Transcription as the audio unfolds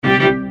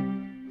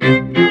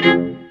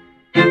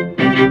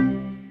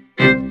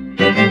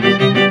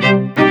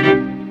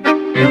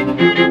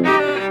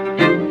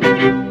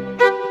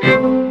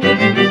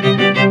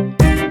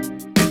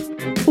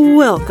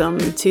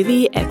to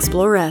the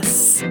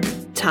Explorers,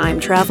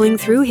 time traveling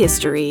through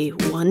history,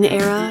 one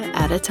era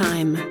at a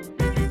time.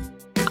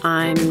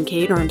 I'm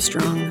Kate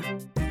Armstrong.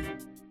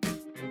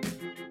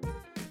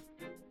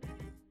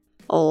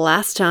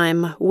 Last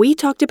time, we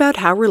talked about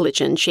how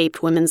religion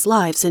shaped women's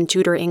lives in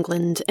Tudor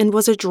England and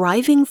was a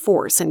driving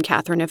force in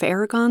Catherine of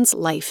Aragon's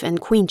life and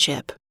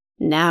queenship.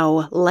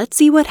 Now, let's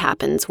see what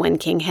happens when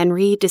King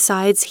Henry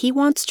decides he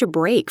wants to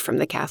break from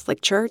the Catholic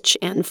Church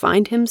and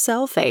find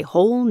himself a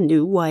whole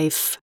new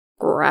wife.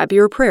 Grab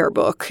your prayer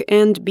book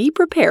and be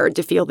prepared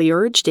to feel the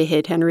urge to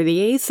hit Henry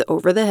VIII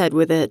over the head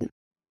with it.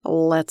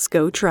 Let's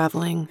go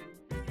traveling.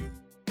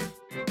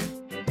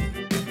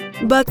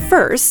 But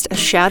first, a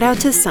shout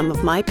out to some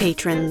of my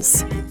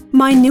patrons.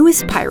 My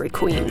newest pirate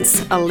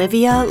queens,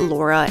 Olivia,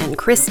 Laura, and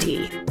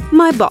Christy.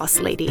 My boss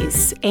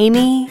ladies,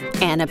 Amy,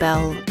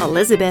 Annabelle,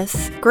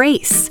 Elizabeth,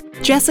 Grace,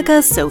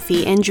 Jessica,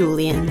 Sophie, and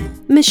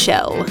Julian,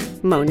 Michelle,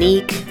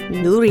 Monique,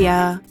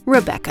 Nuria,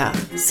 Rebecca,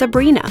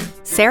 Sabrina,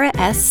 Sarah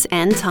S.,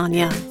 and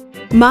Tanya.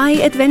 My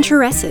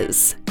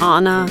adventuresses,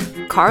 Anna,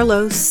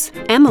 Carlos,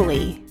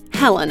 Emily,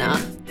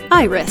 Helena,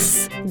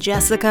 Iris,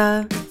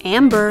 Jessica,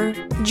 Amber,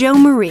 Jo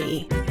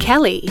Marie,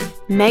 Kelly,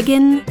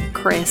 Megan,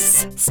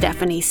 Chris,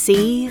 Stephanie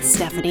C.,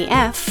 Stephanie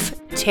F.,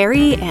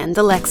 Terry, and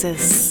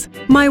Alexis.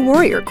 My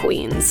warrior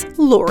queens,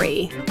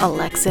 Lori,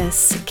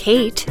 Alexis,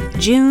 Kate,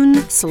 June,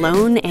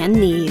 Sloane, and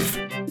Neve.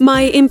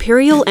 My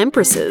imperial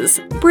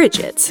empresses,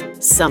 Bridget,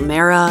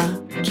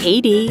 Samara,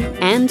 Katie,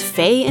 and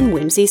Faye and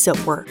Whimsy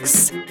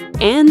Soapworks.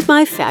 And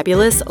my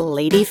fabulous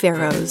Lady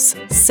Pharaohs,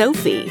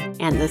 Sophie,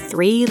 and the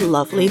three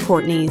lovely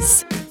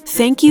Courtneys.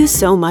 Thank you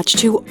so much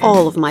to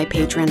all of my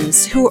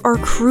patrons who are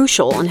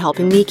crucial in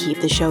helping me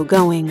keep the show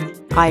going.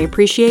 I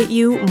appreciate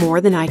you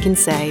more than I can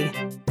say.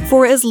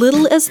 For as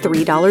little as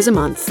 $3 a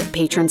month,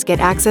 patrons get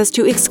access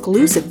to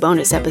exclusive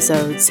bonus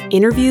episodes,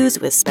 interviews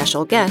with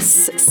special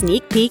guests,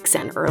 sneak peeks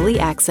and early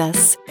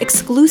access,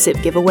 exclusive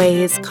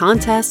giveaways,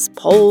 contests,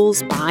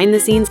 polls,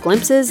 behind-the-scenes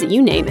glimpses,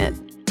 you name it.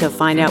 To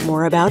find out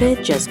more about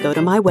it, just go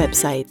to my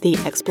website,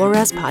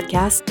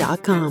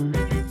 theexplorespodcast.com.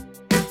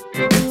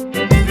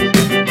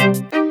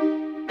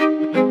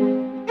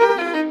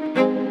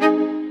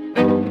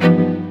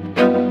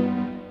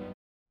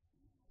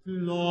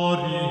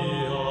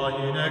 Gloria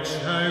in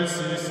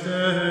excelsis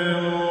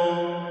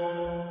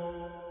Deo.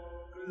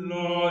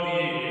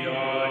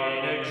 Gloria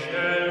in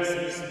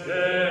excelsis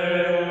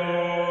Deo.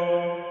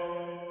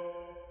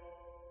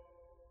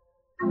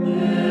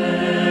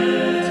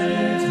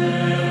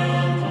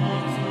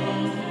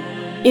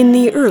 In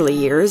the early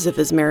years of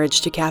his marriage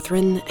to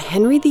Catherine,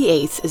 Henry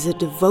VIII is a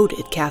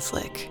devoted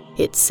Catholic.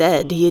 It's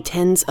said he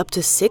attends up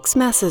to 6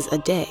 masses a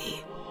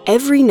day.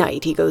 Every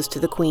night he goes to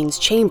the Queen's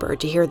chamber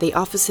to hear the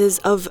offices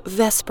of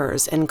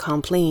Vespers and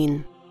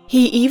Compline.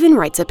 He even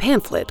writes a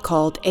pamphlet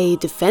called A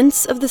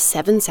Defense of the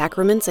Seven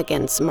Sacraments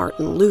Against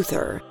Martin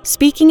Luther,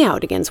 speaking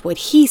out against what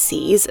he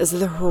sees as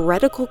the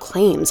heretical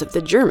claims of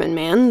the German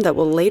man that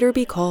will later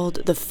be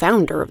called the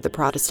founder of the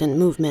Protestant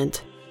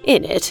movement.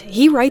 In it,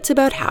 he writes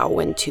about how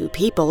when two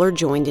people are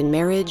joined in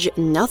marriage,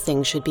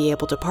 nothing should be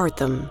able to part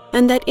them,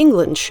 and that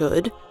England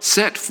should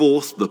set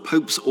forth the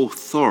Pope's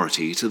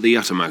authority to the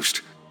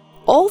uttermost.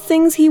 All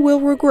things he will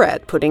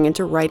regret putting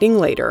into writing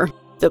later.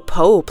 The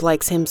Pope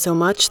likes him so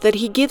much that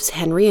he gives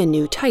Henry a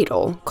new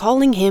title,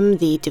 calling him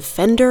the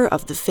Defender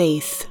of the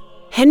Faith.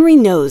 Henry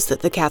knows that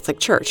the Catholic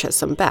Church has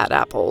some bad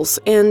apples,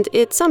 and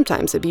it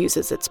sometimes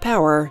abuses its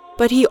power,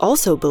 but he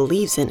also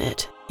believes in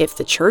it. If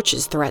the Church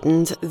is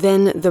threatened,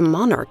 then the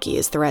monarchy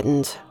is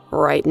threatened.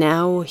 Right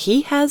now,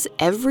 he has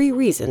every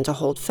reason to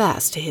hold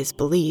fast to his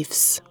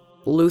beliefs.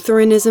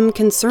 Lutheranism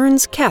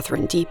concerns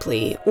Catherine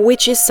deeply,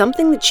 which is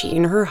something that she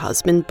and her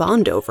husband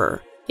bond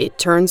over. It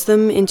turns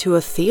them into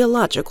a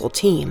theological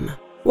team.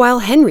 While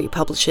Henry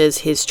publishes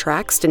his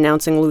tracts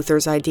denouncing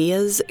Luther's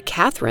ideas,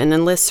 Catherine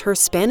enlists her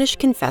Spanish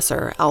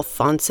confessor,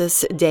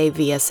 Alphonsus de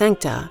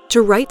Villasancta,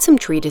 to write some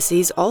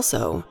treatises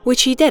also,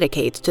 which he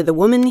dedicates to the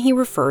woman he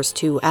refers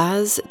to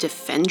as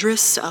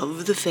Defendress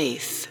of the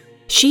Faith.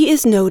 She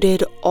is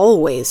noted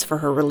always for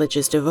her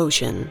religious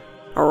devotion.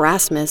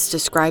 Erasmus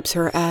describes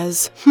her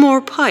as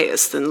more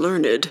pious than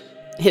learned.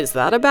 Is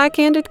that a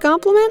backhanded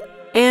compliment?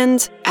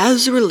 And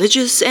as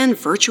religious and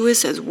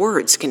virtuous as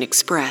words can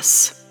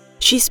express.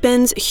 She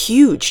spends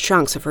huge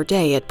chunks of her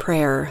day at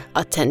prayer,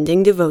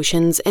 attending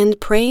devotions and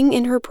praying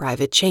in her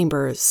private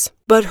chambers.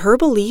 But her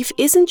belief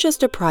isn't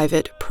just a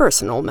private,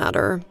 personal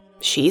matter.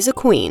 She's a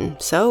queen,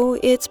 so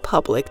it's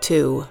public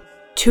too.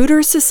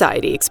 Tudor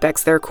society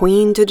expects their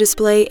queen to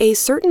display a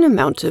certain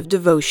amount of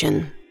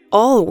devotion.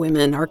 All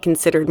women are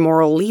considered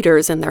moral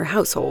leaders in their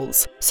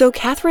households, so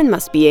Catherine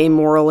must be a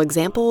moral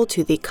example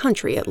to the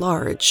country at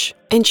large.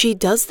 And she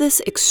does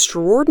this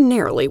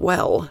extraordinarily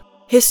well.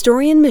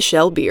 Historian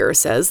Michelle Beer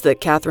says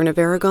that Catherine of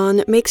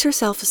Aragon makes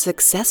herself a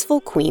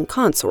successful queen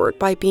consort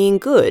by being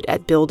good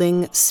at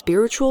building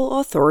spiritual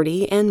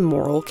authority and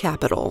moral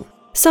capital.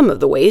 Some of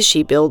the ways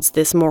she builds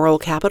this moral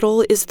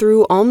capital is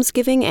through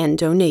almsgiving and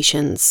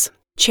donations.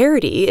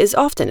 Charity is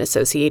often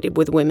associated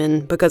with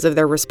women because of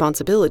their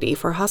responsibility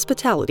for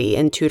hospitality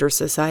in Tudor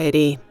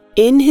society.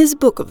 In his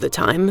book of the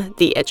time,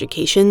 The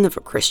Education of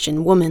a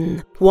Christian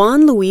Woman,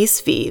 Juan Luis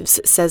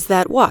Vives says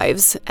that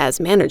wives, as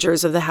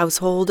managers of the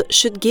household,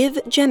 should give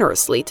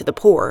generously to the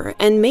poor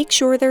and make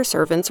sure their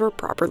servants are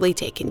properly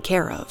taken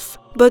care of.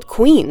 But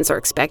queens are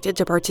expected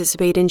to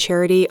participate in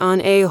charity on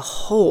a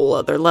whole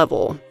other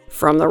level.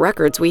 From the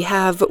records we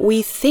have,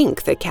 we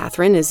think that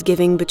Catherine is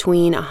giving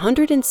between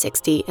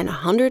 160 and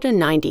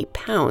 190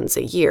 pounds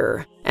a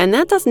year. And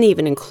that doesn't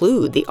even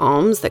include the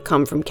alms that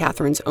come from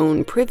Catherine's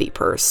own privy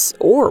purse,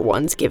 or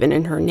ones given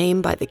in her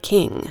name by the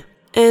king.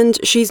 And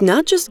she's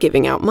not just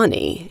giving out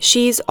money,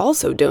 she's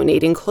also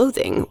donating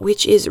clothing,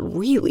 which is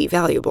really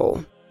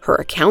valuable. Her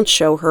accounts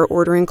show her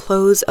ordering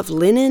clothes of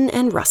linen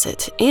and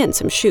russet and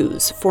some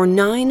shoes for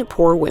 9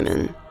 poor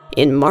women.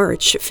 In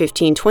March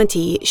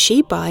 1520,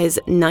 she buys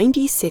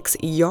 96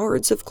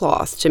 yards of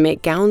cloth to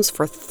make gowns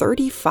for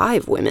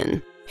 35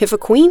 women. If a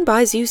queen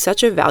buys you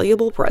such a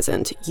valuable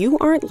present, you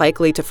aren't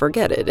likely to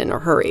forget it in a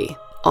hurry.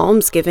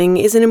 Almsgiving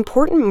is an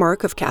important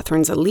mark of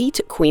Catherine's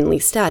elite queenly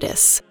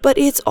status, but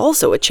it's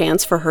also a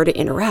chance for her to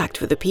interact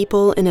with the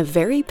people in a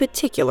very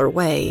particular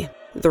way.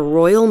 The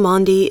Royal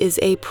Maundy is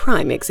a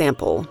prime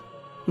example.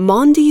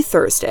 Maundy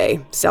Thursday,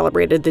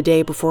 celebrated the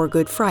day before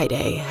Good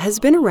Friday, has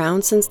been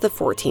around since the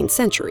 14th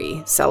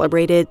century,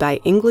 celebrated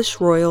by English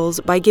royals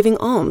by giving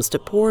alms to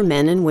poor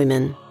men and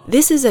women.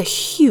 This is a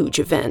huge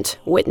event,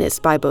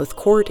 witnessed by both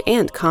court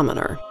and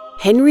commoner.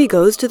 Henry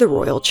goes to the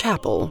royal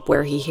chapel,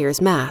 where he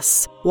hears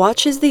mass,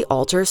 watches the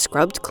altar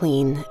scrubbed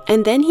clean,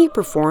 and then he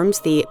performs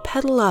the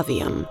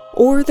pedilavium,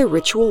 or the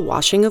ritual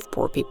washing of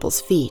poor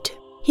people's feet.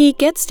 He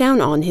gets down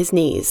on his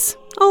knees,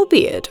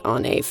 albeit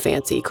on a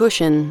fancy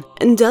cushion,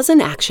 and does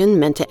an action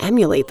meant to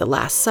emulate the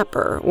Last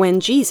Supper when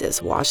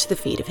Jesus washed the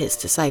feet of his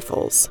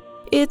disciples.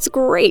 It's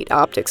great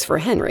optics for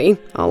Henry,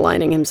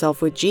 aligning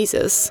himself with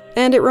Jesus,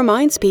 and it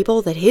reminds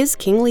people that his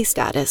kingly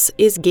status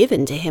is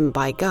given to him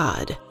by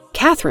God.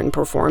 Catherine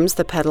performs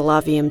the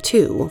pedilavium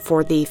too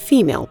for the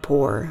female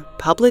poor,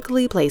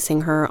 publicly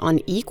placing her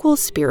on equal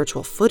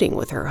spiritual footing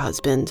with her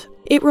husband.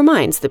 It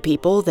reminds the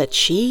people that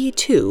she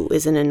too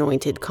is an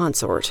anointed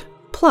consort.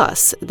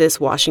 Plus, this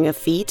washing of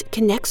feet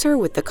connects her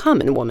with the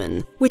common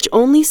woman, which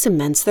only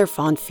cements their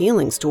fond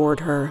feelings toward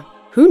her.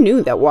 Who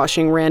knew that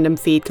washing random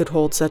feet could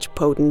hold such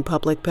potent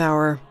public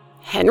power?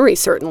 Henry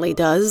certainly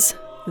does.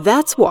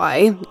 That's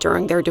why,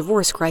 during their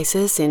divorce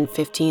crisis in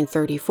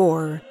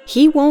 1534,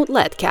 he won't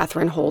let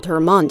Catherine hold her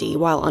Maundy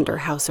while under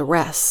house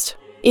arrest.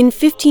 In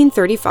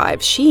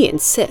 1535, she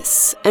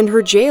insists, and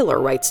her jailer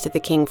writes to the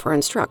king for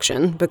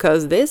instruction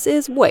because this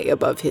is way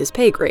above his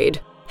pay grade.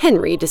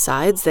 Henry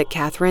decides that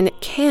Catherine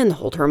can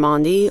hold her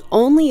Maundy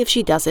only if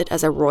she does it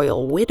as a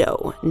royal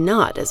widow,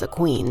 not as a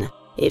queen.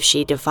 If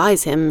she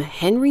defies him,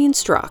 Henry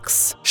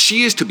instructs,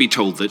 She is to be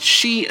told that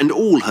she and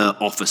all her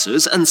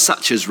officers and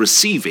such as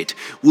receive it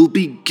will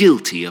be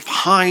guilty of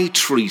high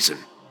treason.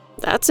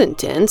 That's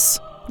intense.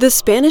 The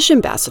Spanish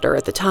ambassador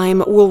at the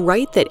time will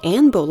write that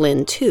Anne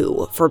Boleyn,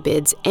 too,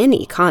 forbids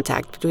any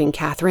contact between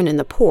Catherine and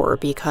the poor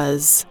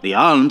because the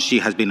alms she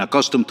has been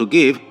accustomed to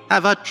give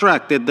have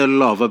attracted the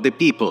love of the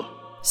people.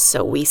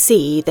 So we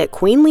see that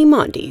queenly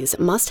Maundys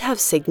must have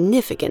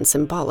significant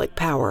symbolic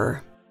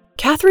power.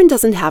 Catherine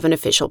doesn't have an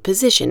official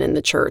position in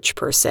the church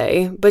per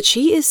se, but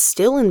she is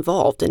still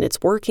involved in its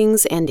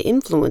workings and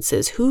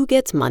influences who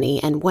gets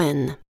money and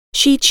when.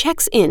 She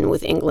checks in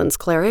with England's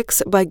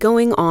clerics by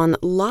going on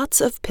lots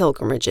of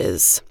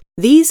pilgrimages.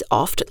 These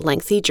oft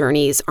lengthy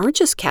journeys aren't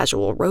just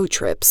casual road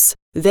trips.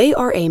 They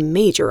are a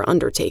major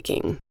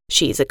undertaking.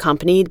 She's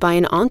accompanied by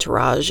an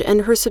entourage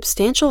and her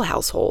substantial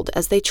household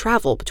as they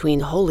travel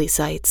between holy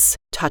sites,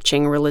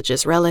 touching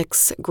religious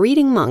relics,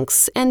 greeting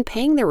monks, and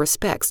paying their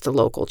respects to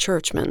local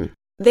churchmen.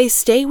 They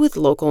stay with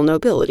local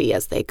nobility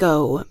as they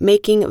go,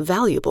 making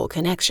valuable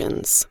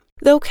connections.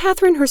 Though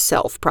Catherine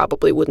herself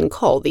probably wouldn't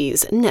call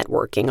these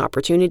networking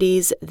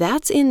opportunities,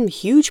 that's in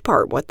huge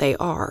part what they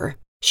are.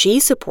 She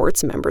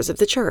supports members of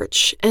the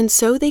church, and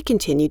so they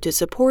continue to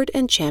support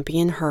and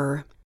champion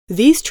her.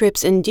 These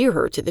trips endear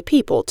her to the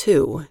people,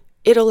 too.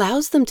 It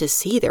allows them to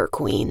see their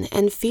queen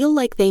and feel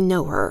like they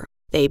know her.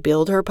 They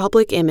build her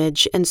public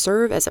image and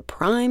serve as a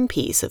prime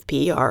piece of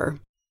PR.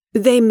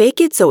 They make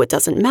it so it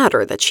doesn't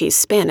matter that she's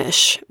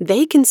Spanish.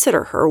 They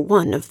consider her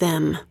one of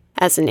them.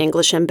 As an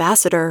English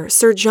ambassador,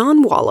 Sir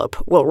John Wallop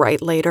will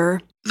write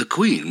later, The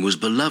Queen was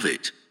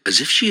beloved,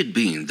 as if she had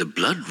been the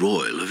blood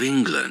royal of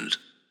England.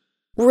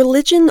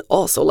 Religion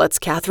also lets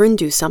Catherine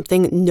do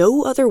something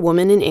no other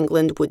woman in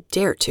England would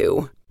dare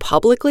to: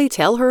 publicly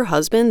tell her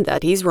husband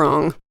that he's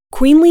wrong.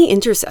 Queenly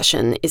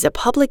intercession is a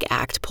public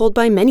act pulled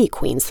by many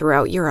queens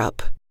throughout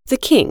Europe. The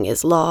king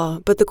is law,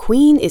 but the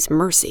queen is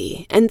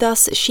mercy, and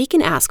thus she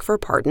can ask for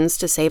pardons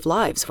to save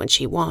lives when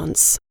she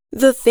wants.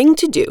 The thing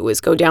to do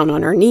is go down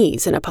on her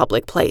knees in a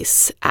public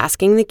place,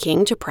 asking the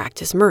king to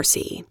practice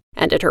mercy.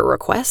 And at her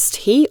request,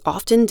 he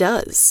often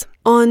does.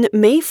 On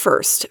May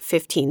 1st,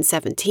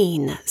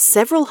 1517,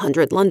 several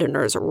hundred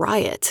Londoners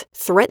riot,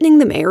 threatening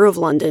the mayor of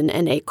London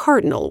and a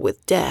cardinal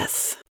with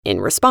death.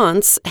 In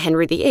response,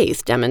 Henry VIII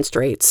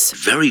demonstrates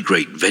Very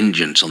great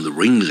vengeance on the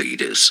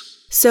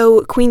ringleaders.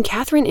 So Queen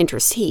Catherine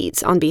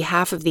intercedes on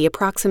behalf of the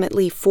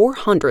approximately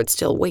 400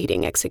 still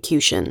waiting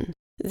execution.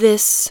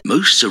 This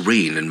most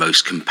serene and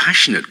most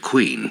compassionate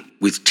queen,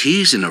 with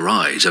tears in her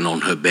eyes and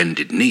on her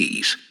bended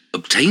knees,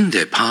 obtained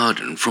their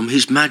pardon from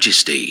His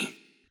Majesty.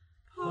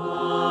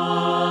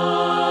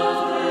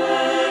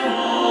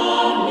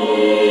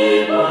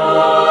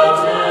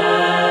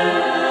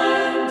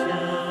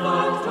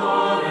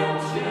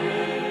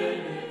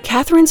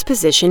 Catherine's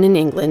position in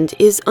England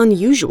is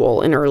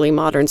unusual in early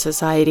modern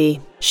society.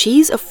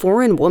 She's a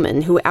foreign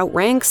woman who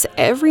outranks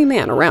every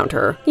man around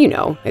her,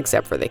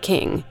 except for the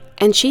king.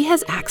 And she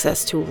has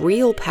access to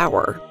real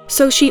power.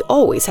 So she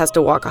always has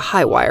to walk a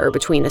high wire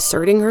between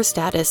asserting her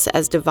status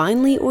as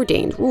divinely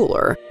ordained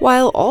ruler,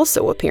 while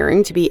also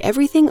appearing to be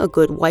everything a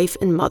good wife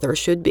and mother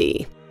should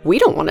be. We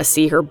don't want to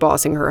see her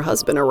bossing her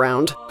husband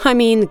around. I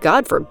mean,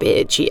 God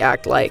forbid she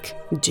act like,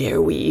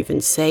 dare we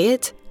even say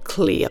it,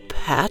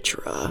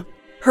 Cleopatra.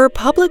 Her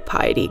public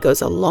piety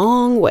goes a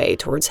long way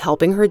towards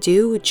helping her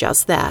do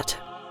just that.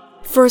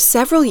 For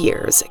several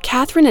years,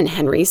 Catherine and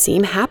Henry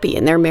seem happy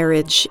in their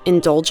marriage,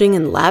 indulging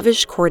in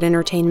lavish court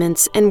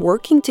entertainments and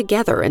working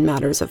together in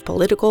matters of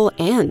political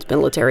and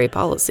military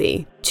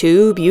policy.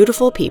 Two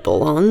beautiful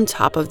people on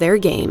top of their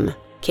game.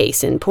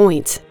 Case in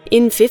point,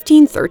 in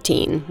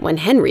 1513, when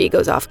Henry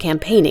goes off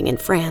campaigning in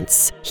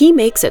France, he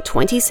makes a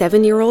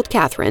 27-year-old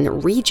Catherine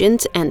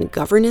regent and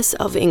governess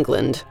of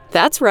England.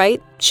 That's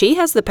right, she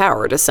has the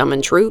power to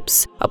summon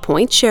troops,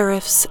 appoint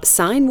sheriffs,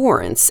 sign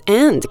warrants,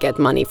 and get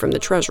money from the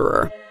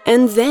treasurer.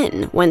 And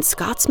then, when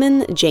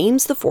Scotsman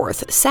James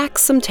IV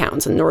sacks some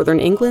towns in northern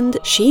England,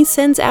 she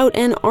sends out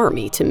an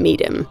army to meet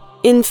him.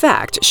 In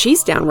fact,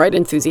 she's downright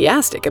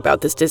enthusiastic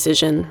about this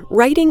decision,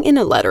 writing in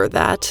a letter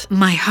that,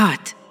 "My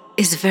heart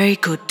is very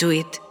good to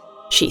it."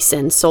 She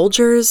sends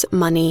soldiers,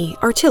 money,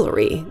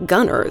 artillery,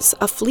 gunners,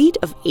 a fleet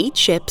of 8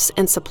 ships,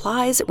 and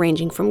supplies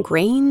ranging from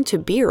grain to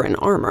beer and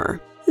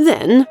armor.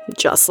 Then,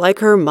 just like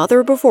her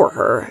mother before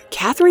her,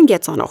 Catherine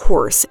gets on a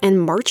horse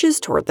and marches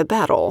toward the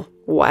battle,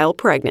 while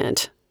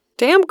pregnant.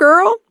 Damn,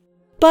 girl!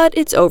 But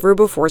it's over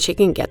before she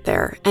can get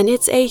there, and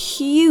it's a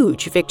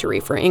huge victory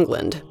for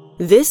England.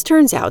 This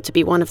turns out to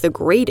be one of the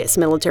greatest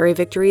military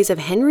victories of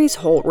Henry's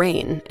whole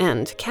reign,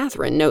 and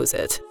Catherine knows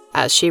it.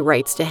 As she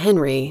writes to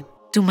Henry,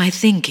 "To my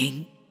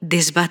thinking,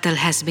 this battle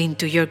has been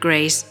to your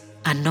grace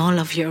and all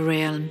of your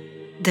realm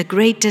the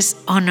greatest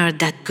honor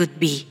that could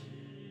be,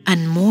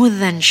 and more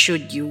than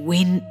should you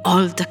win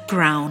all the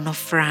crown of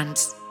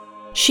France."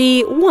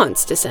 She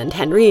wants to send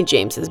Henry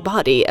James's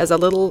body as a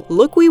little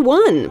 "look we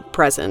won"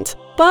 present,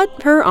 but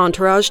her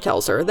entourage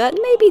tells her that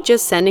maybe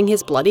just sending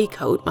his bloody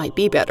coat might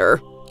be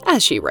better.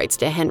 As she writes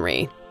to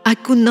Henry, "I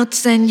could not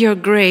send your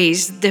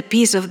grace the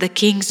piece of the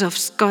kings of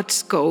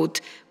Scots coat,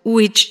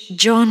 which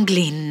John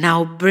Glynn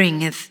now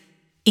bringeth.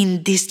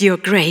 In this your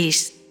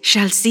grace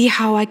shall see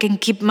how I can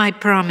keep my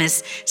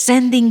promise,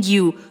 sending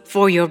you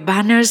for your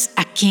banners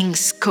a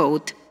king's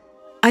coat.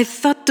 I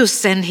thought to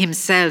send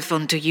himself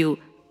unto you,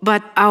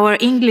 but our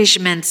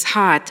Englishman's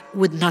heart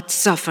would not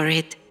suffer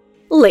it."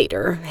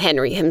 Later,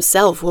 Henry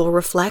himself will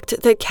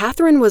reflect that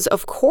Catherine was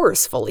of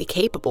course fully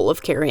capable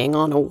of carrying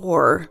on a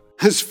war.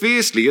 As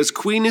fiercely as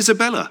Queen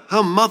Isabella,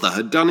 her mother,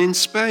 had done in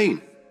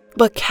Spain.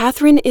 But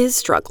Catherine is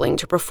struggling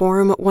to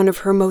perform one of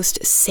her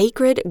most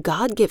sacred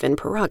God-given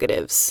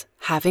prerogatives,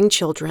 having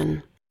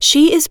children.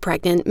 She is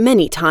pregnant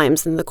many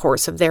times in the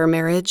course of their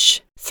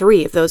marriage.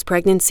 3 of those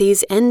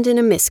pregnancies end in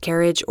a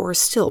miscarriage or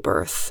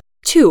stillbirth.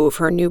 2 of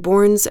her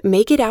newborns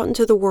make it out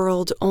into the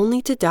world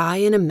only to die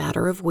in a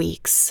matter of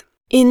weeks.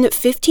 In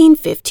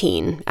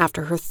 1515,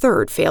 after her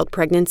 3rd failed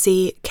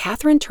pregnancy,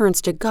 Catherine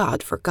turns to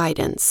God for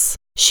guidance.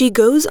 She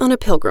goes on a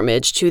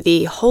pilgrimage to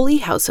the Holy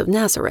House of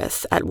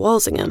Nazareth at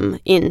Walsingham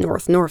in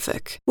North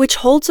Norfolk, which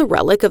holds a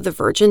relic of the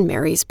Virgin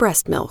Mary's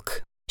breast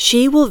milk.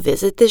 She will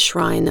visit this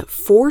shrine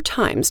 4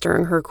 times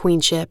during her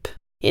queenship.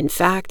 In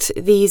fact,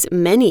 these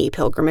many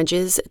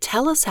pilgrimages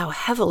tell us how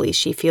heavily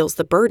she feels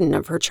the burden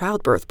of her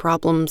childbirth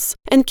problems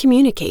and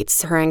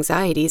communicates her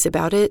anxieties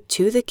about it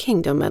to the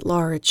kingdom at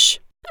large.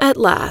 At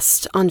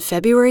last, on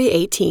February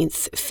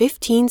 18th,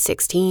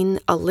 1516,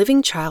 a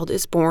living child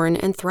is born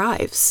and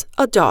thrives,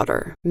 a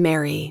daughter,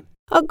 Mary.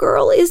 A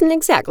girl isn't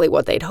exactly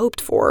what they'd hoped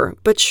for,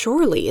 but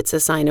surely it's a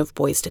sign of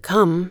boys to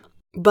come.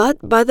 But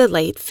by the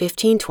late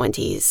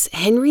 1520s,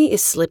 Henry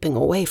is slipping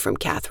away from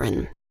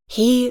Catherine.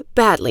 He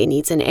badly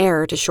needs an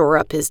heir to shore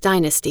up his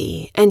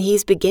dynasty, and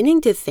he's beginning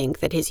to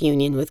think that his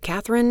union with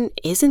Catherine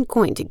isn't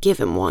going to give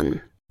him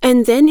one.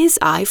 And then his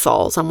eye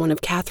falls on one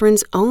of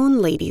Catherine's own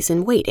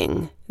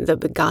ladies-in-waiting, the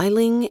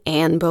beguiling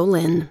Anne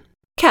Boleyn.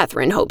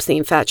 Catherine hopes the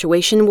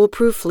infatuation will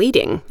prove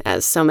fleeting,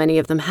 as so many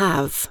of them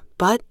have,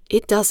 but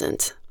it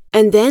doesn't.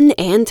 And then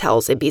Anne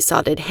tells a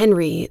besotted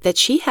Henry that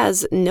she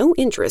has no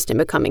interest in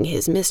becoming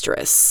his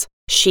mistress.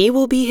 She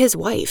will be his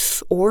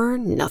wife, or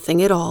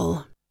nothing at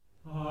all.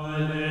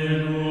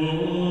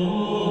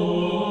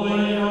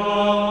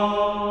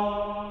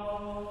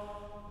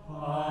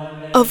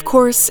 Of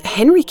course,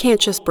 Henry can't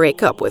just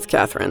break up with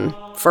Catherine.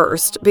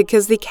 First,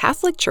 because the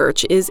Catholic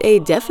Church is a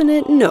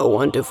definite no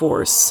on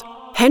divorce.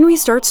 Henry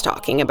starts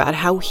talking about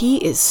how he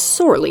is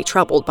sorely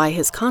troubled by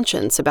his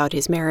conscience about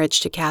his marriage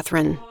to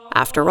Catherine.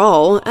 After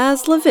all,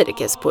 as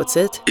Leviticus puts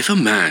it, "If a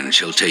man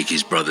shall take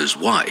his brother's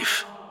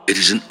wife, it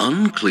is an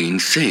unclean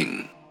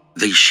thing.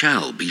 They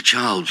shall be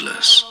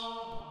childless."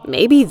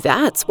 Maybe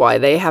that's why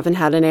they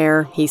haven't had an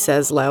heir, he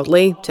says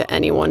loudly to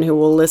anyone who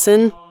will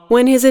listen.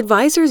 When his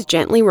advisors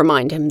gently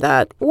remind him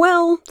that,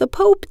 well, the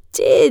Pope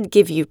did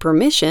give you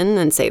permission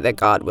and say that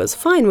God was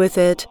fine with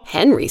it,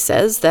 Henry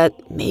says that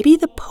maybe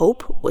the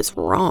Pope was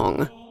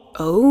wrong.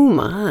 Oh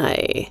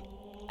my.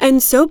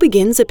 And so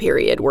begins a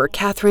period where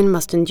Catherine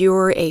must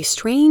endure a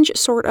strange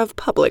sort of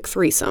public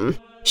threesome.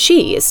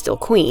 She is still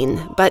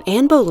queen, but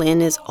Anne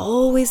Boleyn is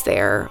always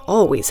there,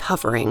 always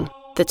hovering.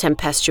 The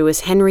tempestuous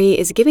Henry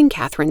is giving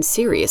Catherine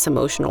serious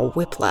emotional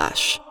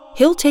whiplash.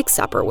 He'll take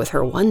supper with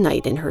her one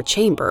night in her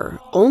chamber,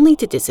 only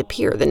to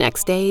disappear the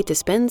next day to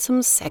spend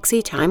some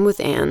sexy time with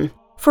Anne.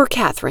 For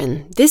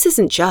Catherine, this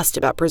isn't just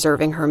about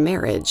preserving her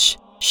marriage.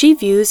 She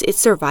views its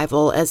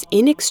survival as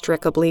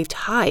inextricably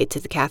tied to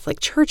the Catholic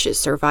Church's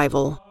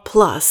survival.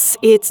 Plus,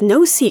 it's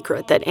no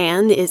secret that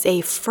Anne is a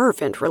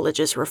fervent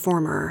religious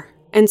reformer.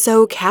 And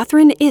so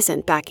Catherine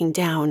isn't backing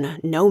down,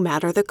 no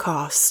matter the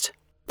cost.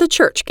 The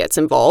Church gets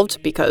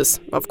involved, because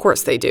of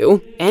course they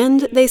do,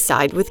 and they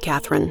side with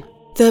Catherine.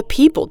 The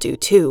people do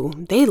too.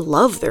 They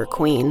love their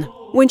queen.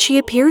 When she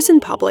appears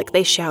in public,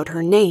 they shout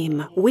her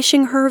name,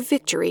 wishing her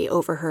victory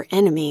over her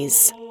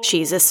enemies.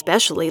 She's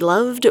especially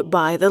loved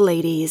by the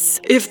ladies.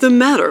 If the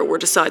matter were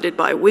decided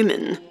by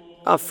women,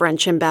 a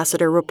French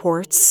ambassador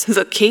reports,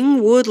 the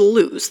king would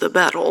lose the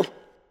battle.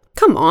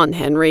 Come on,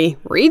 Henry,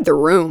 read the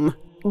room.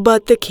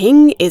 But the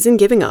king isn't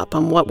giving up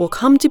on what will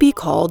come to be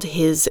called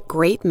his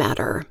great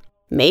matter.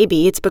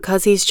 Maybe it's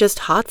because he's just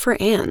hot for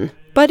Anne,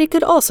 but it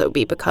could also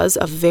be because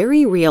of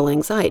very real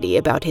anxiety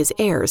about his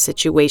heir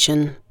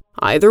situation.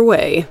 Either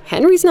way,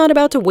 Henry's not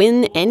about to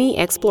win any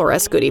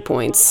Exploress goodie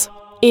points.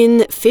 In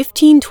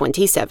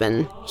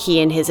 1527,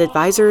 he and his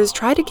advisors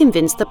try to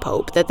convince the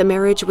Pope that the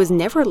marriage was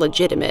never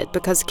legitimate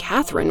because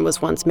Catherine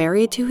was once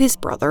married to his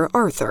brother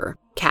Arthur.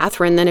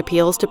 Catherine then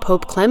appeals to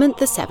Pope Clement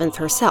VII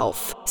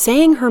herself,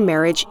 saying her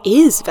marriage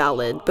is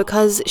valid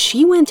because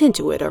she went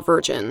into it a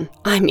virgin.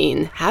 I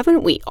mean,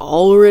 haven't we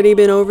already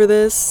been over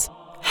this?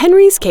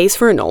 Henry's case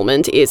for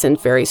annulment isn't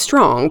very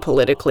strong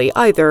politically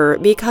either,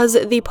 because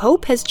the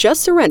Pope has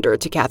just surrendered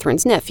to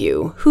Catherine's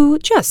nephew, who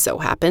just so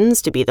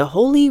happens to be the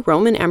Holy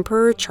Roman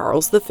Emperor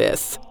Charles V.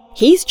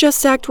 He's just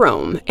sacked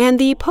Rome, and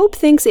the Pope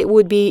thinks it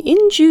would be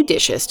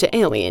injudicious to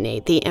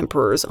alienate the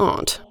Emperor's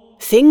aunt.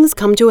 Things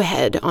come to a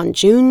head on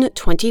June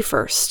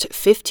 21st,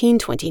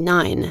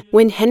 1529,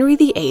 when Henry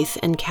VIII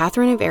and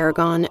Catherine of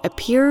Aragon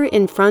appear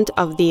in front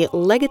of the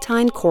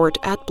Legatine Court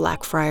at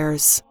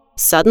Blackfriars.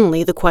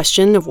 Suddenly, the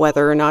question of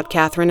whether or not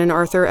Catherine and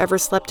Arthur ever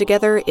slept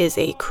together is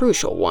a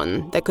crucial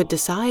one that could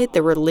decide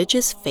the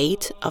religious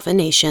fate of a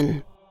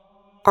nation.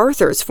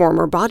 Arthur's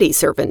former body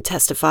servant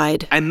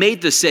testified, "I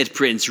made the said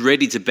prince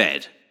ready to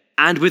bed,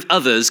 and with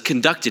others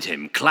conducted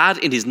him, clad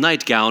in his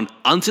nightgown,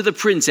 unto the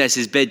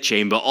princess's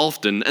bedchamber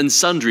often and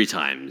sundry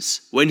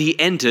times, when he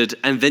entered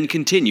and then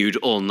continued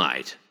all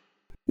night."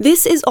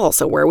 This is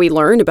also where we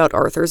learn about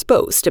Arthur's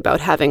boast about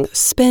having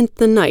spent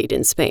the night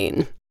in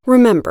Spain.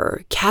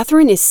 Remember,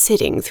 Catherine is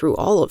sitting through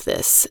all of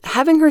this,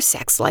 having her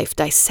sex life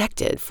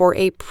dissected for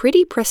a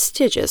pretty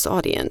prestigious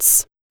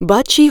audience.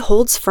 But she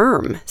holds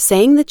firm,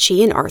 saying that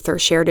she and Arthur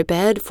shared a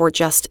bed for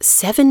just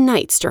 7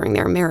 nights during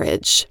their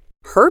marriage.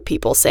 Her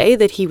people say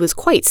that he was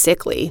quite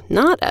sickly,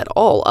 not at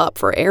all up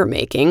for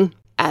air-making.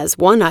 As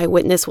one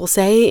eyewitness will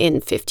say in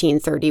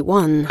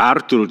 1531,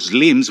 Arthur's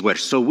limbs were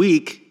so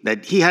weak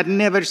that he had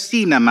never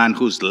seen a man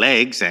whose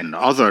legs and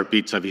other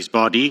bits of his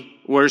body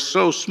were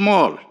so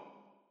small.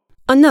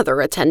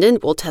 Another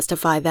attendant will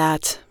testify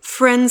that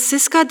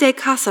Francisca de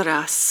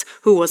Casaras,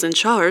 who was in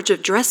charge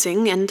of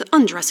dressing and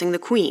undressing the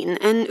queen,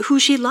 and who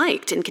she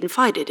liked and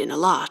confided in a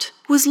lot,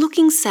 was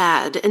looking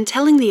sad and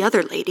telling the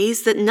other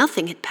ladies that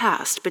nothing had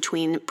passed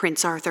between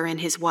Prince Arthur and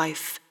his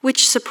wife,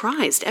 which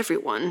surprised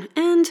everyone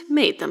and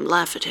made them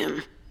laugh at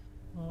him.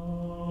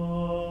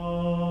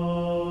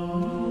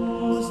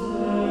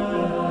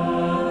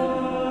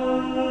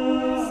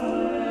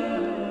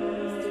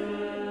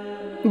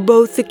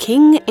 Both the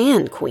king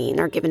and queen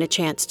are given a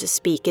chance to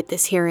speak at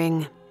this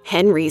hearing.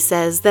 Henry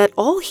says that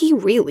all he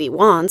really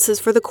wants is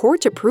for the court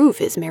to prove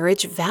his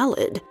marriage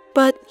valid,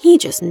 but he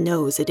just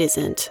knows it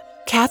isn't.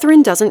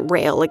 Catherine doesn't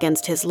rail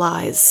against his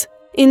lies.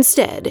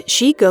 Instead,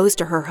 she goes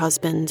to her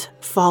husband,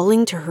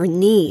 falling to her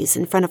knees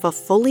in front of a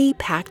fully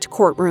packed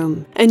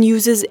courtroom, and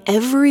uses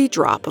every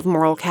drop of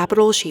moral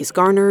capital she's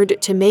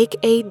garnered to make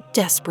a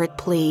desperate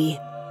plea.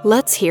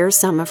 Let's hear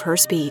some of her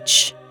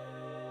speech.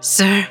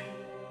 "Sir,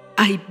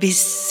 I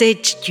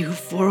beseech you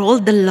for all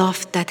the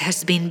love that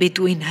has been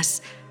between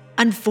us,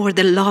 and for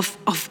the love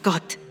of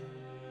God.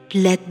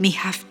 Let me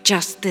have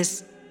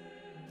justice.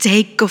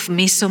 Take of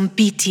me some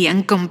pity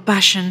and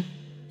compassion,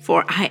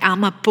 for I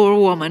am a poor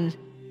woman,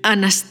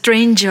 and a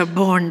stranger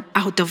born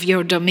out of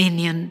your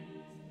dominion.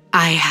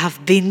 I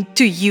have been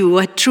to you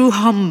a true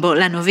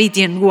humble and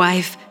obedient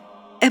wife,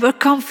 ever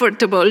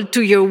comfortable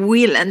to your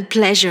will and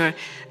pleasure,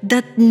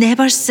 that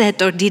never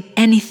said or did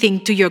anything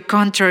to your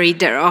contrary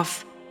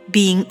thereof,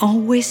 being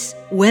always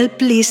well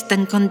pleased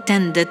and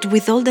contented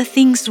with all the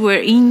things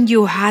wherein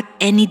you had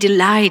any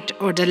delight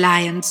or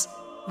dalliance,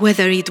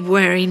 whether it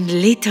were in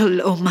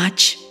little or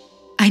much.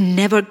 I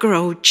never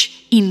grudged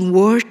in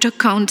word or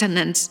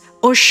countenance,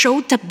 or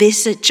showed a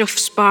visage of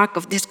spark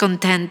of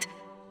discontent.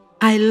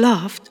 I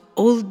loved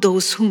all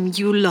those whom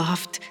you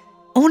loved,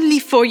 only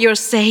for your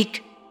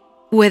sake,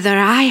 whether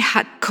I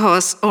had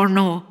cause or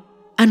no,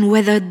 and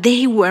whether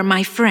they were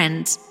my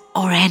friends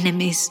or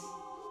enemies.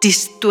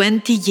 These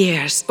 20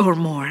 years or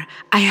more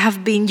I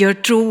have been your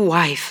true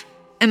wife,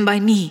 and by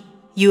me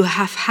you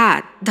have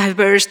had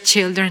diverse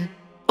children,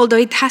 although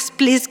it has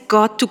pleased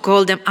God to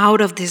call them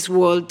out of this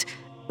world,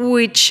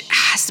 which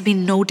has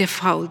been no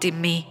default in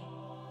me.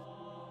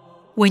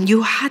 When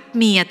you had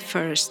me at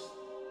first,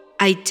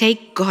 I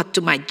take God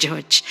to my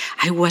judge,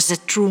 I was a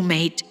true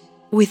maid,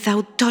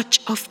 without touch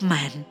of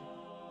man.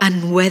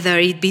 And whether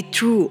it be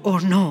true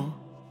or no,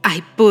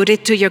 I put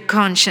it to your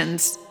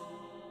conscience.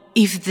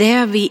 If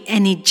there be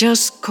any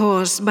just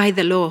cause by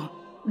the law,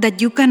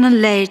 that you can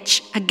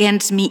allege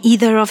against me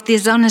either of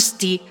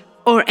dishonesty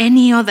or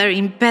any other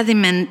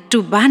impediment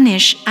to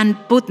banish and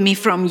put me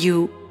from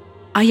you,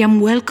 I am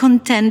well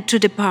content to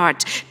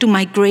depart to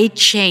my great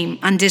shame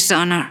and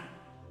dishonor.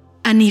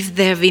 And if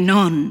there be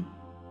none,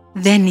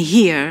 then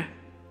here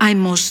I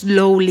most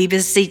lowly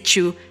beseech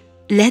you,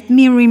 let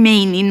me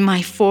remain in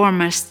my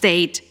former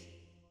state.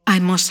 I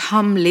most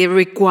humbly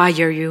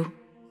require you,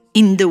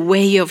 in the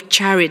way of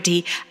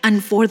charity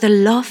and for the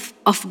love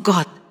of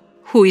God,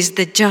 who is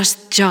the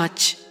just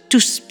judge, to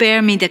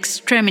spare me the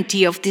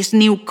extremity of this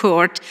new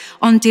court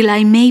until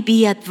I may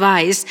be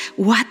advised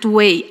what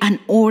way and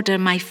order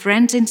my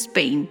friends in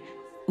Spain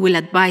will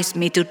advise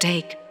me to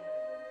take.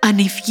 And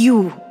if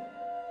you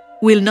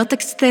will not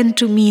extend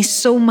to me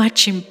so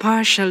much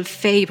impartial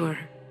favor,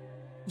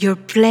 your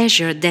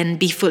pleasure then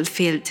be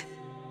fulfilled,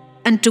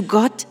 and to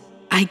God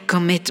I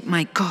commit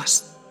my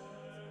cause.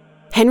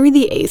 Henry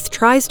VIII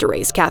tries to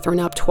raise Catherine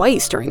up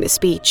twice during the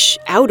speech,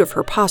 out of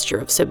her posture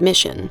of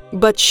submission,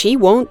 but she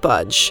won't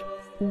budge.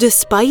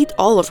 Despite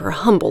all of her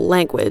humble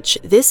language,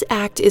 this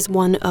act is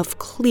one of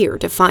clear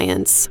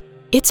defiance.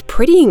 It's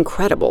pretty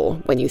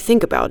incredible, when you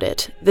think about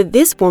it, that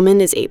this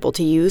woman is able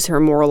to use her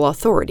moral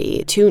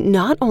authority to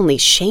not only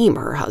shame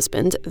her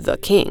husband, the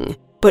king,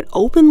 but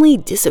openly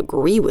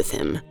disagree with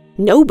him.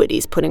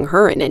 Nobody's putting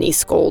her in any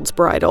scold's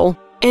bridle.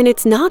 And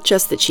it's not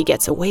just that she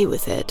gets away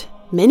with it.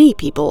 Many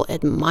people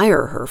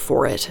admire her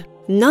for it.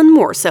 None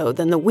more so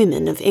than the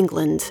women of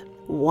England.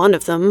 One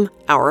of them,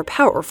 our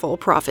powerful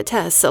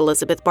prophetess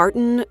Elizabeth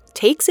Barton,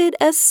 takes it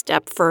a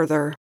step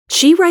further.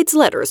 She writes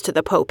letters to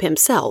the Pope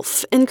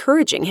himself,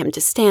 encouraging him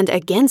to stand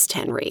against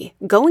Henry,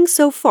 going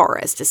so far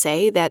as to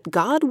say that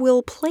God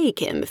will plague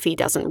him if he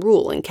doesn't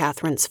rule in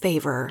Catherine's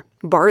favor.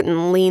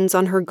 Barton leans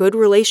on her good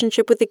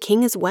relationship with the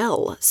king as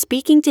well,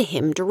 speaking to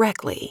him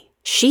directly.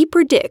 She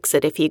predicts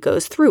that if he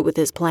goes through with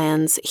his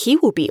plans, he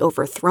will be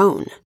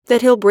overthrown,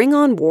 that he'll bring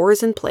on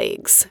wars and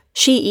plagues.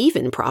 She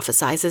even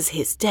prophesies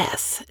his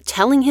death,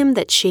 telling him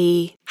that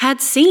she had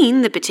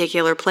seen the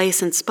particular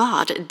place and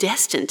spot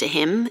destined to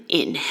him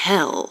in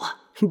hell.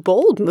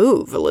 Bold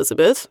move,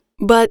 Elizabeth.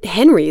 But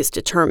Henry is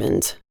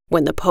determined.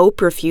 When the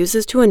Pope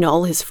refuses to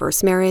annul his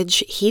first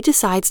marriage, he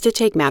decides to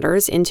take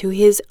matters into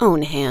his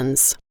own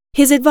hands.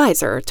 His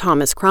advisor,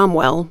 Thomas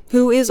Cromwell,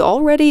 who is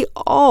already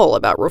all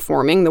about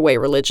reforming the way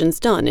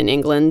religion's done in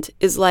England,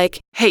 is like,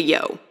 "Hey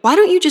yo, why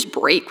don't you just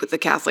break with the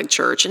Catholic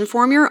Church and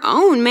form your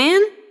own, man?"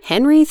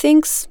 Henry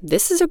thinks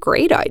this is a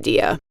great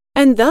idea,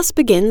 and thus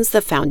begins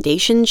the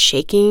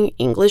foundation-shaking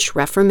English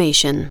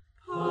Reformation.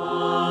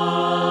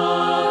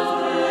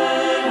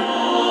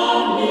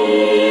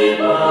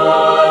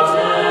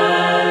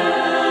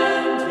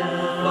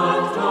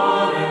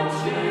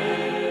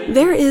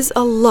 There is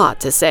a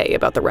lot to say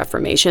about the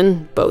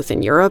Reformation, both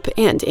in Europe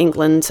and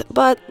England,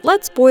 but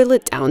let's boil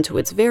it down to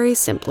its very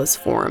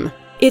simplest form.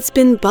 It's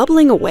been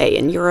bubbling away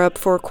in Europe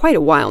for quite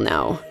a while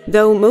now.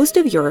 Though most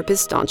of Europe is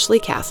staunchly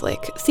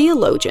Catholic,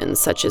 theologians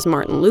such as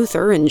Martin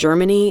Luther in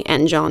Germany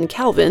and John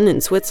Calvin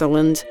in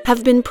Switzerland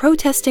have been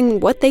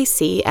protesting what they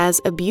see as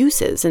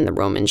abuses in the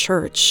Roman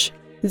Church.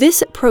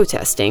 This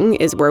protesting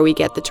is where we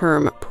get the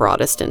term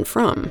Protestant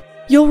from.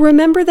 You'll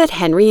remember that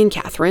Henry and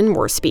Catherine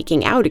were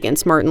speaking out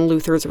against Martin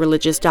Luther's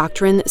religious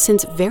doctrine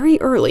since very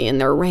early in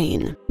their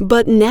reign.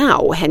 But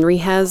now Henry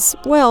has,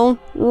 well,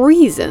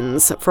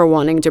 reasons for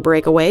wanting to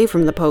break away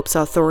from the Pope's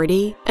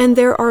authority, and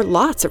there are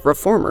lots of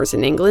reformers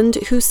in England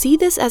who see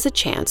this as a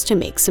chance to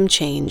make some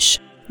change.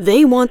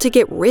 They want to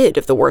get rid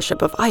of the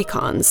worship of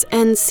icons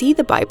and see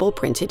the Bible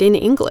printed in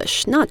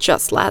English, not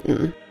just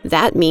Latin.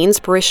 That means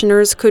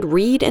parishioners could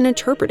read and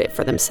interpret it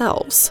for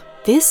themselves.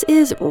 This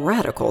is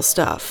radical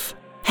stuff.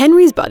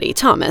 Henry's buddy,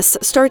 Thomas,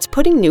 starts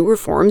putting new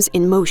reforms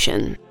in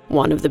motion.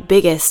 One of the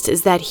biggest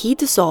is that he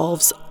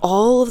dissolves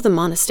all of the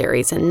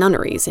monasteries and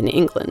nunneries in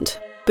England.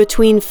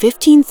 Between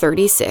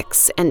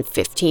 1536 and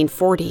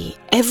 1540,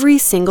 every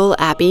single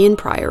abbey and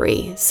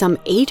priory, some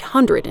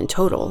 800 in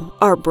total,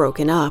 are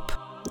broken up.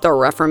 The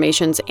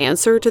Reformation's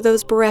answer to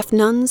those bereft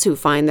nuns who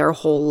find their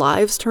whole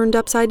lives turned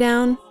upside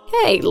down?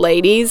 Hey,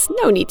 ladies,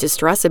 no need to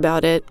stress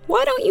about it.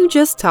 Why don't you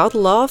just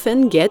toddle off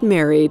and get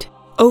married?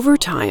 Over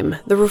time,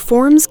 the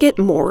reforms get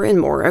more and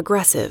more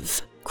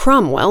aggressive.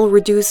 Cromwell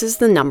reduces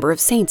the number of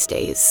saints'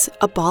 days,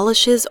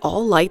 abolishes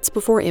all lights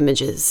before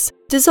images,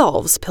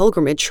 dissolves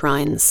pilgrimage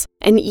shrines,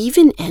 and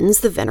even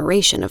ends the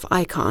veneration of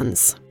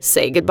icons.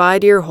 Say goodbye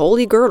to your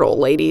holy girdle,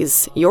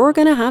 ladies. You're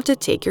gonna have to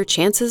take your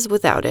chances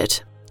without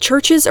it.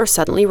 Churches are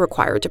suddenly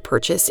required to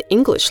purchase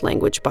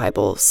English-language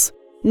Bibles.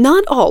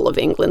 Not all of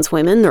England's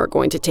women are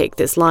going to take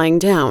this lying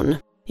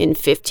down. In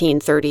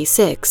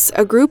 1536,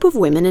 a group of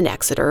women in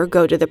Exeter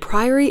go to the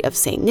Priory of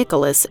St.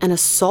 Nicholas and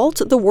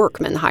assault the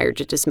workmen hired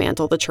to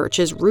dismantle the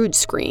church's rood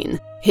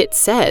screen. It's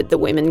said the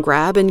women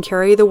grab and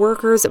carry the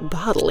workers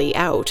bodily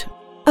out.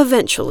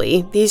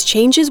 Eventually, these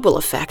changes will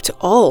affect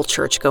all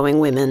church-going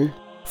women.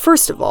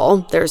 First of all,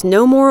 there's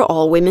no more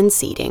all-women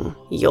seating.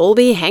 You'll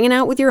be hanging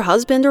out with your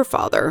husband or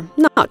father,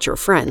 not your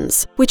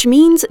friends, which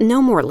means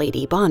no more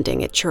lady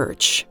bonding at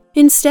church.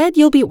 Instead,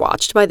 you'll be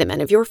watched by the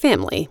men of your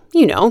family,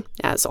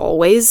 as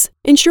always,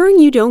 ensuring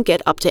you don't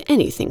get up to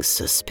anything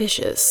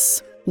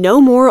suspicious.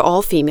 No more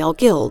all-female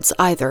guilds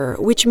either,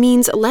 which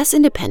means less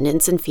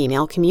independence in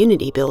female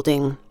community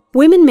building.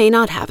 Women may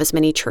not have as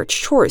many church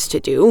chores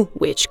to do,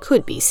 which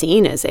could be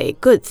seen as a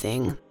good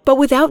thing. But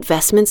without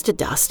vestments to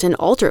dust and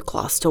altar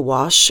cloths to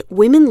wash,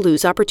 women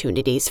lose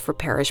opportunities for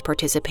parish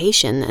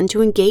participation and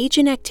to engage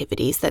in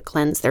activities that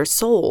cleanse their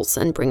souls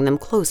and bring them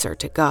closer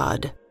to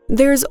God.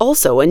 There's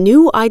also a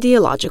new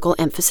ideological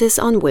emphasis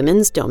on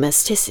women's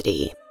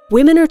domesticity.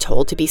 Women are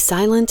told to be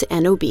silent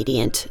and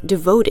obedient,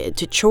 devoted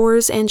to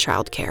chores and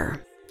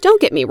childcare.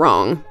 Don't get me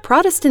wrong,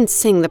 Protestants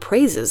sing the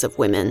praises of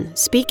women,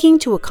 speaking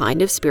to a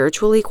kind of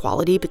spiritual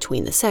equality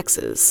between the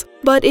sexes.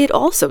 But it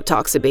also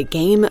talks a big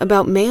game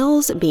about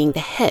males being the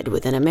head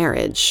within a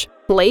marriage.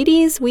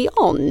 Ladies, we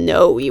all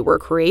know you were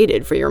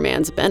created for your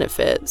man's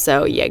benefit,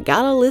 so you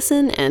gotta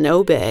listen and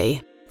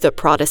obey. The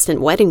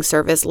Protestant wedding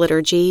service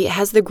liturgy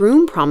has the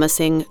groom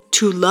promising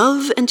to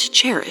love and to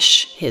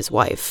cherish his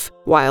wife,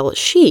 while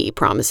she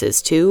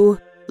promises to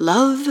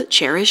love,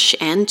 cherish,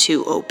 and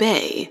to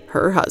obey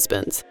her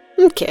husband.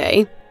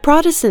 Okay.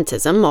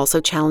 Protestantism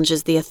also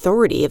challenges the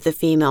authority of the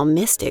female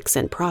mystics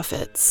and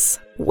prophets.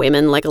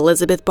 Women like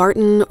Elizabeth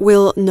Barton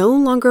will no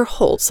longer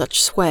hold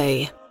such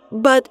sway.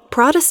 But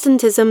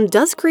Protestantism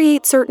does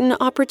create certain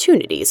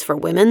opportunities for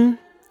women.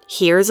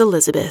 Here's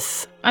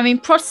Elizabeth.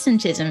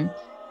 Protestantism,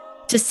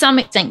 to some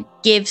extent,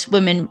 gives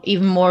women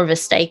even more of a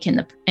stake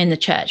in the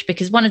church,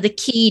 because one of the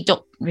key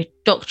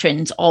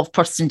doctrines of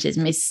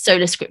Protestantism is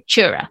sola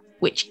scriptura,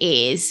 which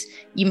is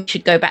you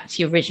should go back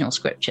to your original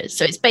scriptures.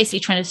 So it's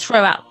basically trying to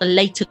throw out the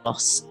later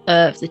gloss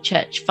of the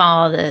church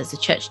fathers, the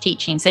church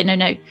teaching, and say,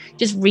 no,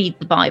 just read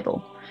the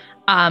Bible.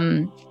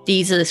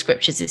 These are the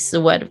scriptures, this is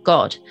the word of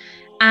God.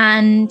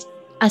 And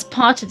as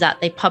part of that,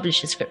 they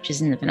publish the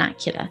scriptures in the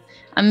vernacular.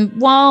 And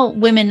while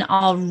women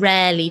are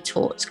rarely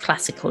taught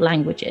classical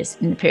languages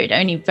in the period,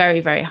 only very,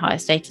 very high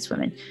status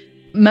women,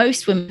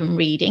 most women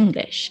read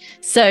English.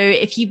 So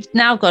if you've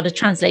now got a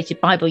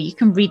translated Bible, you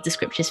can read the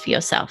scriptures for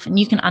yourself and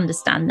you can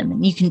understand them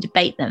and you can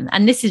debate them.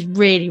 And this is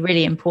really,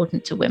 really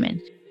important to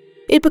women.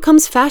 It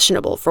becomes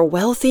fashionable for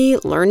wealthy,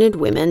 learned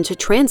women to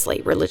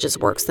translate religious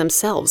works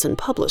themselves and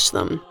publish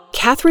them.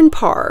 Catherine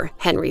Parr,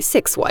 Henry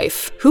VI's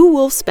wife, who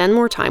we'll spend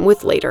more time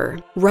with later,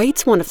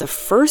 writes one of the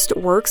first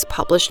works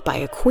published by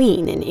a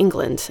queen in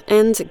England,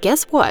 and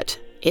guess what?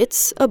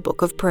 It's a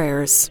book of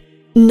prayers.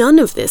 None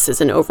of this is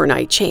an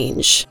overnight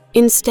change.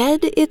 Instead,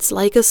 it's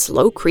like a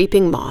slow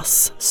creeping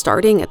moss,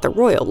 starting at the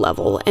royal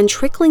level and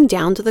trickling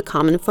down to the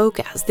common folk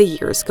as the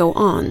years go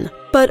on.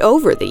 But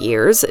over the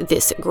years,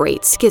 this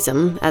great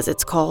schism, as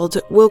it's called,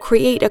 will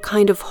create a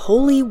kind of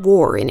holy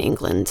war in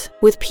England,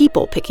 with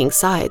people picking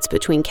sides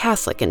between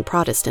Catholic and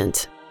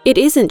Protestant. It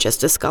isn't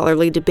just a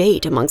scholarly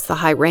debate amongst the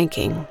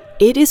high-ranking.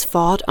 It is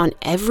fought on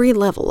every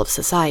level of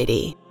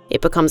society.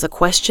 It becomes a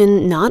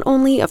question not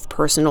only of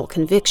personal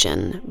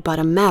conviction, but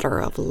a matter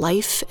of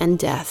life and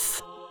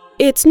death.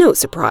 It's no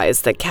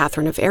surprise that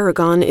Catherine of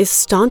Aragon is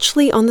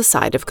staunchly on the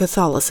side of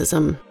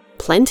Catholicism.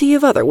 Plenty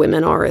of other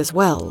women are as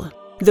well.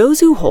 Those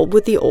who hold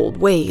with the old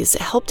ways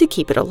help to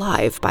keep it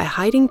alive by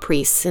hiding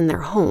priests in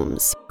their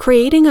homes,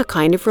 creating a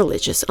kind of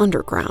religious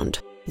underground.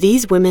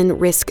 These women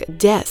risk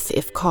death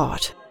if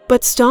caught.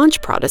 But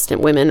staunch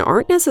Protestant women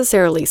aren't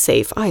necessarily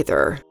safe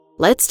either.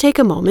 Let's take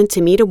a moment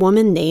to meet a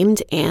woman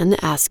named Anne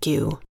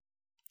Askew.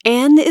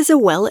 Anne is a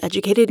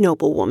well-educated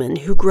noblewoman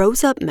who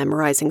grows up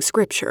memorizing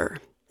scripture.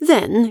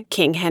 Then,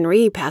 King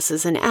Henry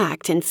passes an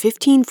act in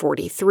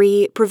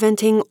 1543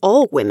 preventing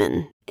all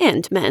women,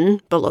 and men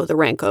below the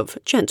rank of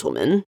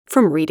gentlemen,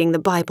 from reading the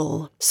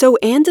Bible. So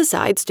Anne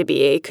decides to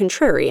be a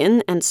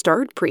contrarian and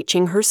start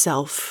preaching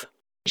herself.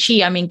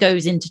 She,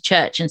 goes into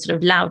church and sort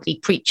of loudly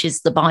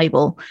preaches the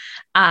Bible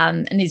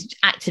and is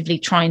actively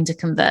trying to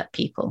convert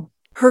people.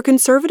 Her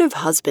conservative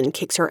husband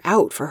kicks her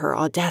out for her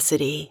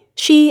audacity.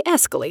 She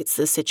escalates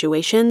the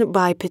situation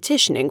by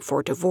petitioning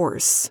for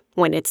divorce.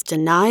 When it's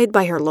denied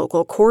by her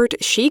local court,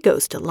 she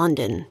goes to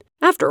London.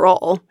 After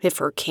all, if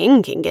her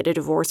king can get a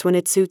divorce when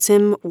it suits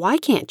him, why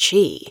can't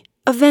she?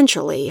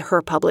 Eventually,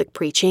 her public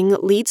preaching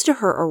leads to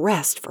her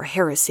arrest for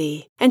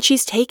heresy, and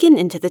she's taken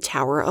into the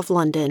Tower of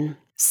London.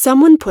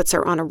 Someone puts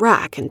her on a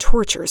rack and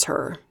tortures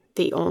her,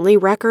 the only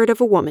record of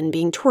a woman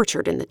being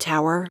tortured in the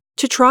tower,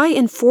 to try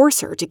and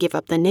force her to give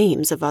up the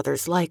names of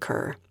others like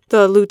her.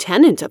 The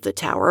lieutenant of the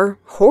tower,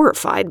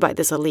 horrified by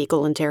this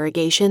illegal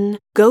interrogation,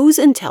 goes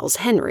and tells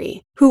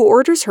Henry, who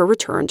orders her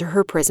returned to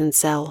her prison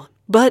cell.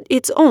 But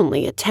it's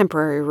only a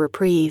temporary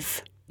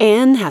reprieve.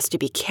 Anne has to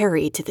be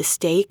carried to the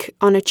stake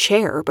on a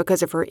chair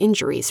because of her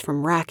injuries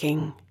from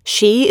racking.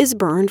 She is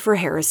burned for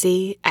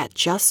heresy at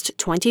just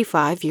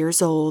 25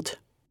 years old.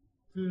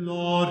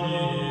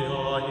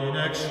 Gloria in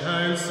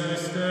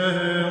excelsis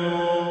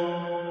Deo.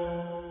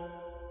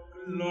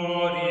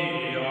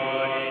 Gloria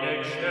in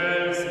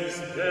excelsis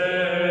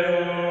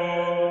Deo.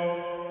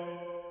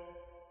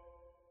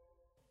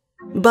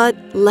 But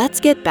let's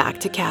get back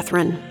to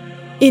Catherine.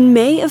 In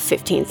May of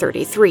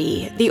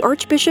 1533, the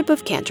Archbishop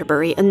of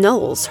Canterbury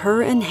annuls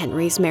her and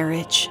Henry's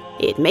marriage.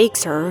 It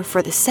makes her,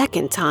 for the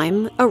second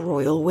time, a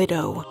royal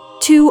widow.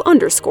 To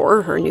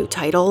underscore her new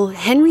title,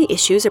 Henry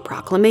issues a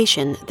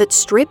proclamation that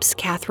strips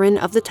Catherine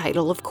of the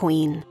title of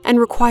queen and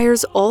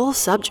requires all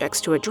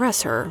subjects to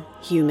address her,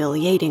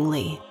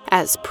 humiliatingly,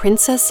 as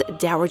Princess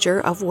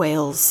Dowager of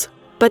Wales.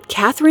 But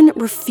Catherine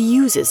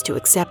refuses to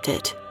accept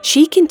it.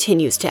 She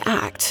continues to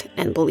act,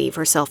 and believe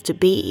herself to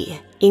be,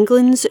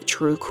 England's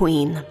true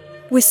queen.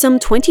 With some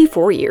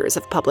 24 years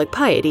of public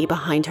piety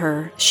behind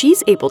her,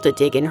 she's able to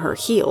dig in her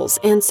heels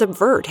and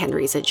subvert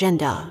Henry's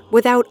agenda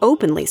without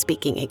openly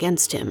speaking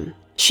against him.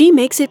 She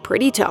makes it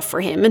pretty tough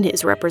for him and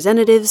his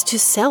representatives to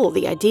sell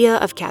the idea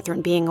of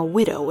Catherine being a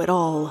widow at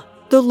all.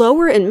 The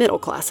lower and middle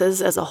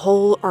classes as a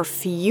whole are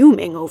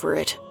fuming over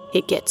it.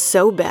 It gets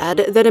so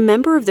bad that a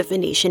member of the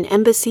Venetian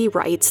embassy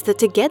writes that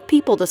to get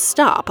people to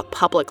stop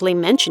publicly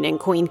mentioning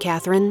Queen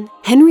Catherine,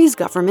 Henry's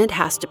government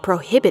has to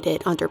prohibit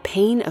it under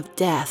pain of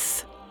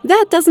death.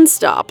 That doesn't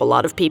stop a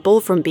lot of people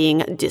from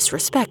being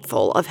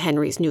disrespectful of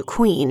Henry's new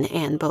queen,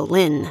 Anne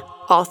Boleyn.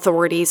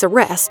 Authorities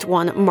arrest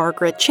one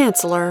Margaret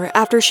Chancellor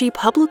after she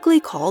publicly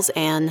calls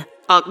Anne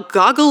a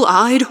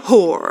goggle-eyed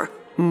whore.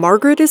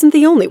 Margaret isn't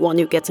the only one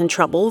who gets in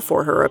trouble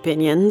for her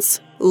opinions.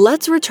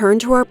 Let's return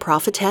to our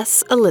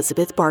prophetess,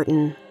 Elizabeth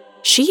Barton.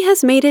 She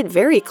has made it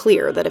very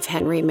clear that if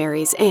Henry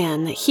marries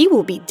Anne, he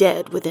will be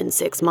dead within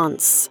 6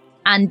 months.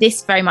 And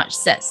this very much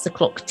sets the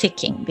clock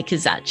ticking,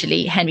 because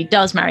actually Henry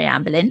does marry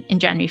Anne Boleyn in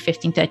January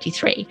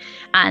 1533,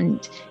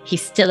 and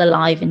he's still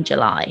alive in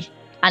July.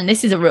 And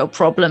this is a real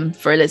problem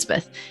for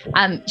Elizabeth.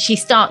 She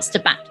starts to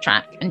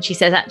backtrack and she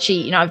says,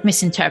 actually, I've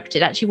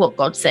misinterpreted. Actually, what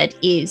God said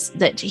is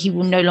that he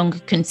will no longer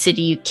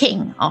consider you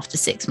king after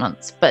 6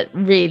 months. But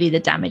really the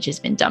damage has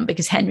been done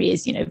because Henry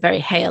is, very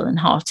hale and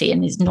hearty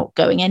and is not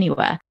going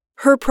anywhere.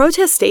 Her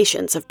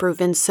protestations have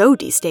proven so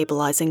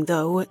destabilizing,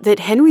 though, that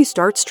Henry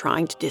starts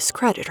trying to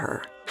discredit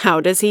her. How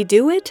does he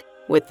do it?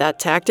 With that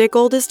tactic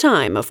old as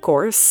time, of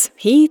course.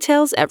 He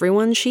tells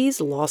everyone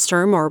she's lost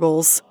her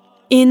marbles.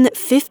 In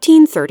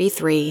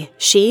 1533,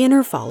 she and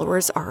her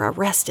followers are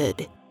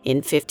arrested. In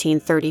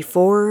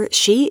 1534,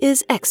 she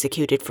is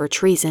executed for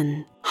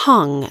treason,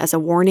 hung as a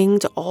warning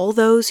to all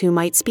those who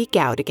might speak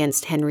out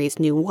against Henry's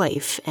new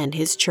wife and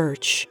his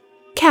church.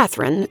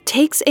 Catherine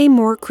takes a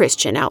more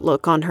Christian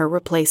outlook on her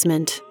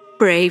replacement.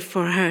 Pray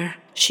for her,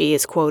 She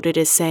is quoted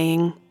as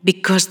saying,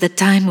 because the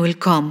time will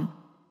come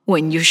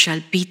when you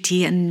shall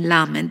pity and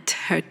lament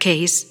her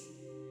case.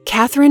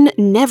 Catherine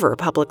never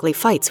publicly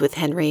fights with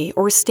Henry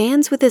or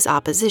stands with his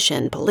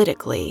opposition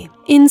politically.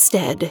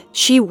 Instead,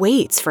 she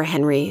waits for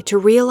Henry to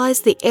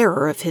realize the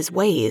error of his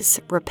ways,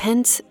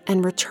 repent,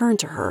 and return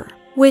to her,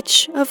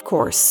 which, of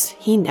course,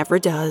 he never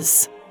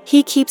does.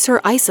 He keeps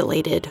her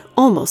isolated,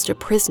 almost a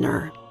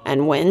prisoner,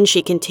 and when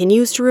she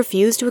continues to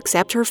refuse to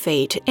accept her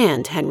fate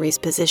and Henry's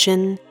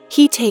position,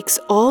 he takes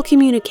all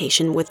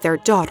communication with their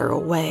daughter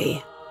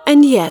away.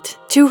 And yet,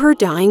 to her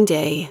dying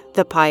day,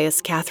 the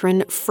pious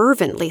Catherine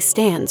fervently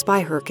stands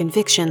by her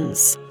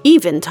convictions.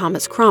 Even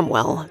Thomas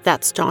Cromwell,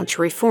 that staunch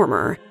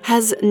reformer,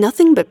 has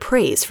nothing but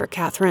praise for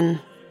Catherine.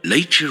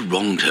 Nature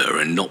wronged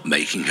her in not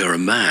making her a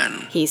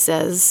man, He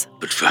says,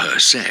 but for her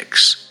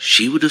sex,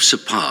 she would have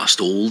surpassed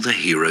all the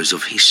heroes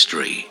of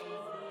history.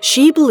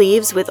 she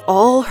believes with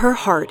all her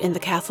heart in the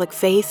Catholic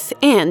faith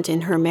and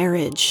in her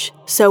marriage.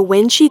 So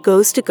when she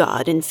goes to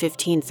God in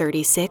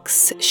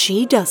 1536,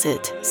 she does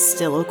it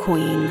still a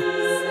queen.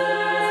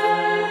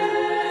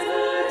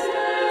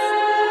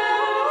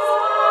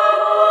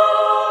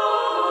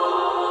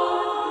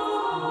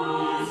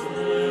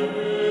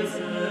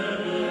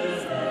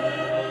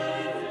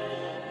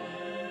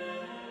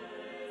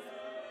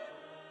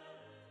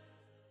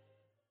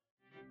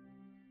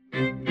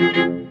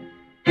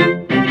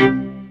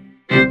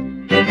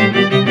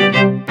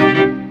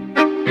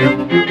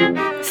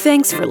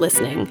 Thanks for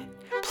listening.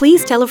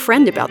 Please tell a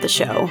friend about the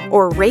show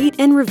or rate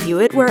and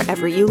review it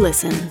wherever you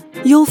listen.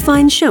 You'll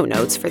find show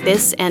notes for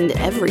this and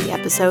every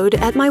episode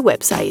at my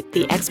website,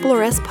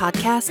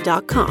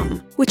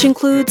 theexploresspodcast.com, which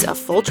includes a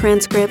full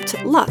transcript,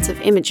 lots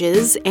of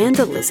images, and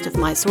a list of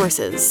my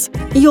sources.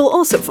 You'll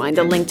also find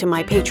a link to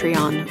my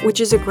Patreon, which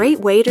is a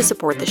great way to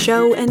support the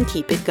show and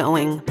keep it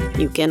going.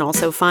 You can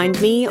also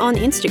find me on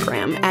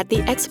Instagram at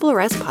the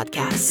Explores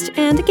Podcast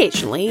and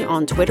occasionally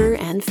on Twitter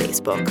and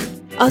Facebook.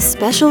 A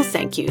special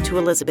thank you to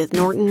Elizabeth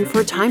Norton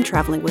for time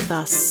traveling with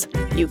us.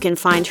 You can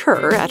find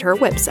her at her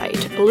website,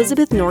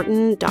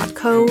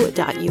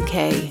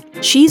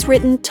 elizabethnorton.co.uk. She's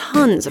written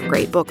tons of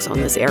great books on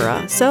this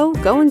era, so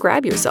go and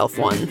grab yourself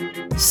one.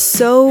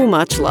 So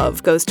much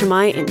love goes to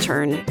my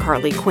intern,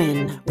 Carly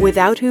Quinn,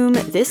 without whom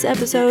this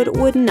episode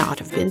would not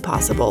have been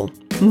possible.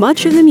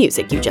 Much of the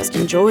music you just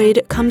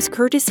enjoyed comes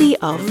courtesy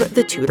of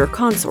the Tudor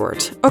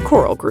Consort, a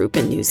choral group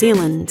in New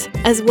Zealand,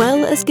 as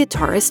well as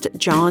guitarist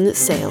John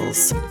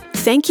Sayles.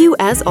 Thank you,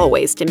 as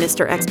always, to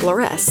Mr.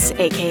 Explores,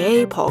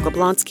 aka Paul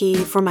Gablonsky,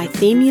 for my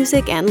theme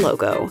music and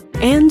logo,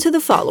 and to the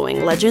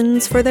following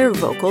legends for their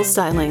vocal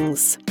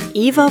stylings: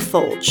 Eva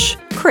Folch,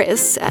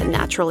 Chris at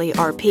Naturally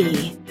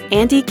RP,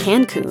 Andy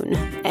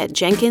Cancun, Ed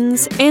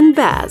Jenkins, and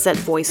Baz at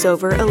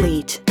VoiceOver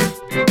Elite.